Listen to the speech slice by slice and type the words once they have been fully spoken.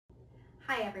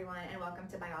Hi everyone, and welcome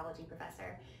to Biology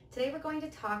Professor. Today we're going to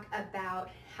talk about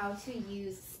how to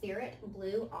use Spirit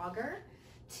Blue Auger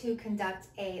to conduct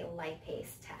a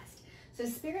lipase test. So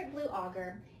Spirit Blue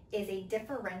Auger is a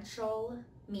differential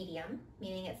medium,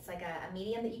 meaning it's like a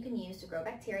medium that you can use to grow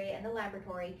bacteria in the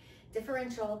laboratory.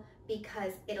 Differential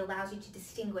because it allows you to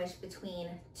distinguish between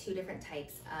two different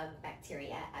types of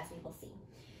bacteria, as we will see.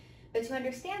 But to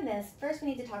understand this, first we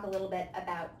need to talk a little bit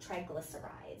about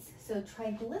triglycerides. So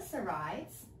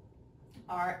triglycerides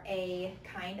are a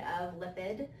kind of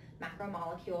lipid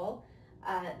macromolecule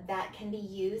that can be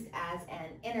used as an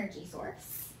energy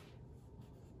source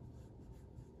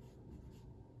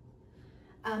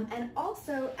and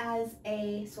also as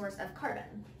a source of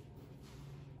carbon.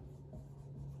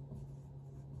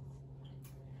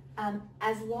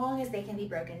 As long as they can be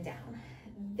broken down.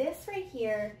 This right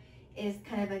here is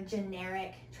kind of a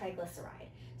generic triglyceride.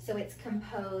 So it's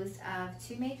composed of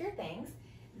two major things.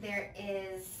 There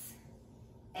is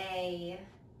a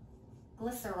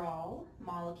glycerol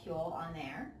molecule on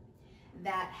there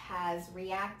that has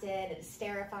reacted,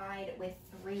 esterified with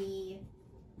 3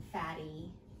 fatty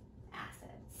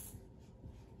acids.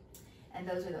 And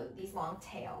those are these long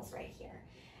tails right here.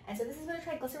 And so this is what a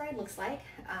triglyceride looks like.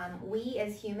 We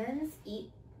as humans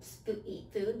eat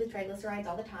food with triglycerides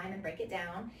all the time and break it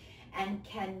down, and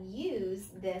can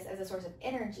use this as a source of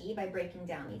energy by breaking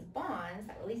down these bonds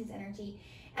that releases energy,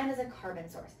 and as a carbon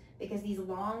source, because these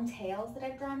long tails that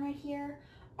I've drawn right here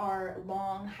are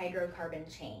long hydrocarbon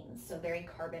chains, so very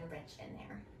carbon rich in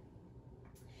there.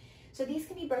 So these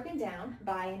can be broken down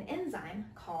by an enzyme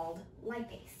called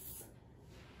lipase.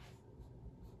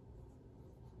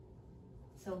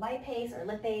 So lipase or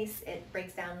lipase, it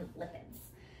breaks down lipids.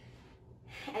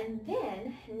 And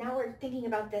then, now we're thinking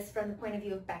about this from the point of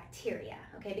view of bacteria,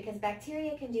 okay? Because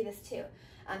bacteria can do this too.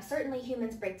 Certainly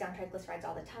humans break down triglycerides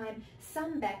all the time.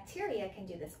 Some bacteria can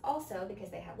do this also because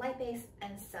they have lipase,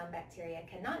 and some bacteria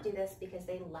cannot do this because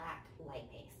they lack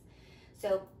lipase.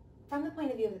 So from the point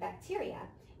of view of the bacteria,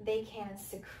 they can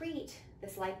secrete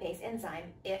this lipase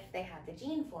enzyme if they have the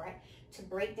gene for it to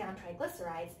break down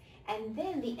triglycerides, and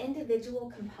then the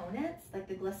individual components, like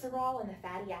the glycerol and the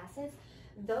fatty acids,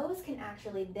 those can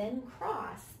actually then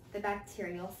cross the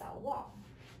bacterial cell wall.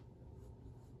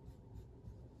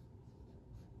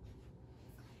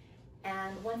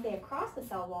 And once they have crossed the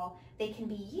cell wall, they can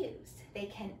be used.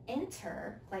 They can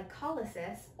enter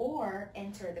glycolysis or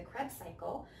enter the Krebs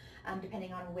cycle,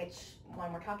 depending on which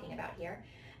one we're talking about here.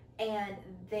 And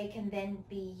they can then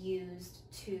be used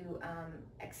to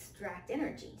extract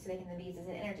energy. So they can then be used as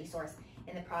an energy source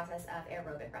in the process of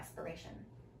aerobic respiration.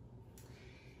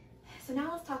 So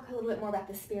now let's talk a little bit more about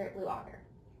the Spirit Blue Auger.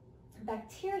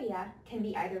 Bacteria can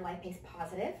be either lipase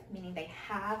positive, meaning they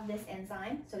have this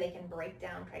enzyme so they can break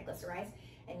down triglycerides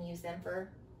and use them for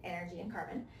energy and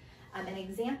carbon. An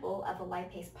example of a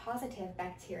lipase positive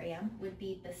bacterium would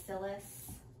be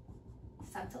Bacillus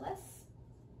subtilis.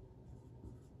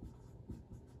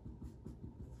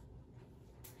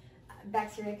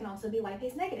 Bacteria can also be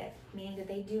lipase negative, meaning that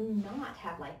they do not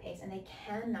have lipase and they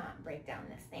cannot break down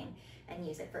this thing and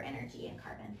use it for energy and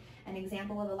carbon. An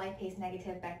example of a lipase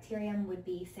negative bacterium would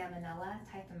be Salmonella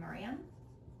typhimurium.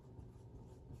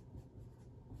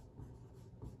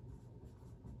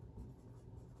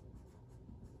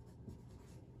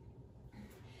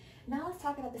 Now let's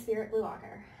talk about the Spirit Blue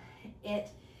Auger. It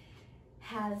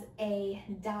has a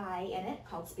dye in it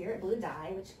called Spirit Blue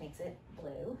dye, which makes it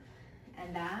blue,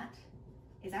 and that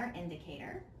is our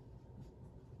indicator,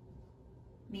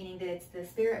 meaning that it's the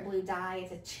Spirit Blue dye,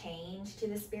 it's a change to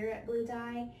the Spirit Blue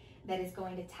dye that is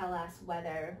going to tell us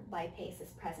whether lipase is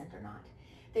present or not.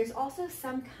 There's also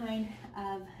some kind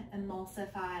of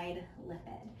emulsified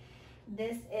lipid.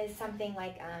 This is something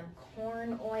like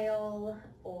corn oil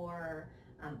or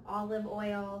olive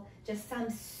oil, just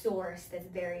some source that's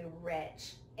very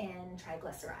rich in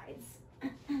triglycerides.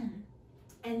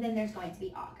 And then there's going to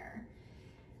be Auger.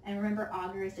 And remember,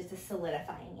 Auger is just a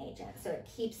solidifying agent. So it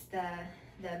keeps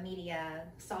the media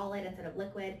solid instead of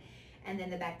liquid, and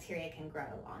then the bacteria can grow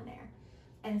on there.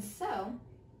 And so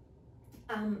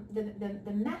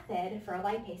the method for a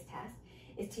lipase test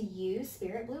is to use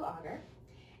Spirit Blue Auger,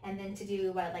 and then to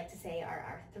do what I'd like to say are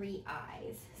our 3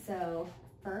 I's. So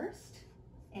first,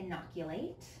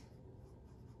 inoculate.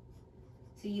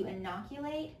 So you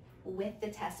inoculate with the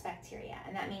test bacteria,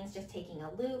 and that means just taking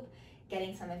a loop,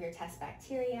 getting some of your test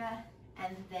bacteria,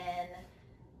 and then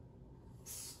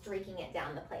streaking it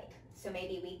down the plate. So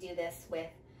maybe we do this with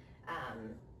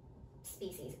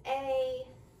species A,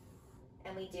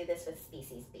 and we do this with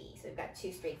species B. So we've got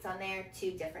 2 streaks on there,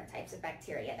 2 different types of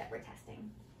bacteria that we're testing.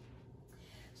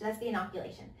 So that's the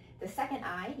inoculation. The second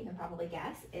I, you can probably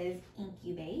guess, is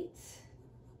incubate.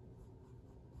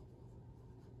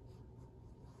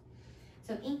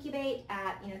 So incubate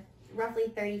at,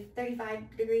 roughly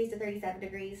 35 degrees to 37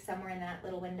 degrees, somewhere in that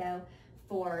little window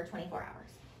for 24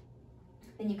 hours.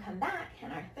 Then you come back,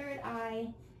 and our third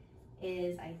I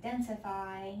is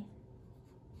identify.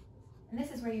 And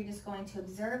this is where you're just going to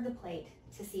observe the plate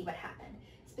to see what happened.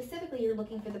 Specifically, you're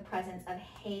looking for the presence of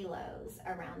halos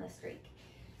around the streak.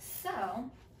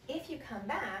 So if you come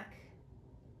back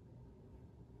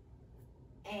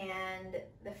and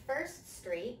the first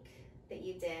streak that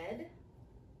you did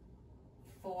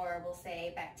for, we'll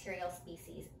say, bacterial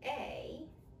species A,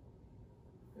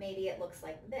 maybe it looks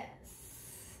like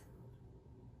this.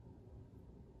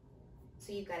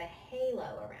 So you've got a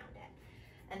halo around it.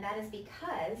 And that is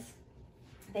because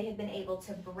they have been able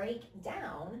to break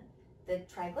down the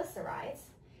triglycerides,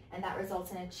 and that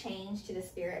results in a change to the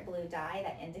spirit blue dye,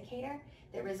 that indicator,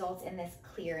 that results in this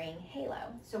clearing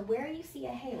halo. So where you see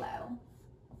a halo,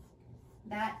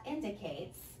 that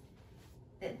indicates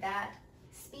that that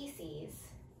species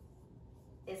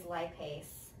is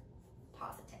lipase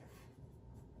positive.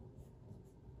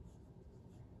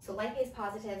 So lipase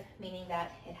positive, meaning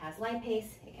that it has lipase,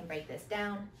 it can break this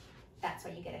down, that's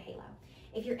why you get a halo.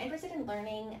 If you're interested in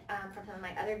learning from some of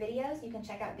my other videos, you can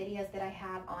check out videos that I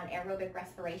have on aerobic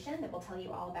respiration that will tell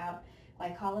you all about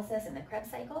glycolysis and the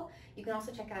Krebs cycle. You can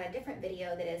also check out a different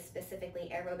video that is specifically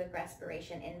aerobic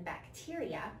respiration in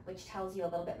bacteria, which tells you a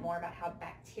little bit more about how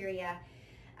bacteria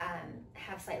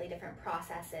have slightly different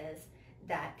processes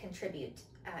that contribute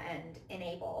and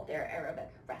enable their aerobic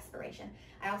respiration.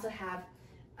 I also have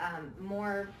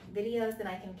more videos than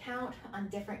I can count on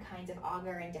different kinds of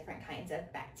Auger and different kinds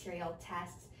of bacterial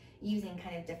tests using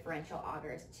kind of differential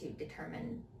Augers to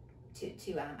determine,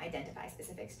 to identify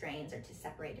specific strains or to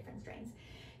separate different strains.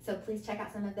 So please check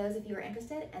out some of those if you are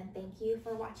interested, and thank you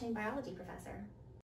for watching Biology Professor.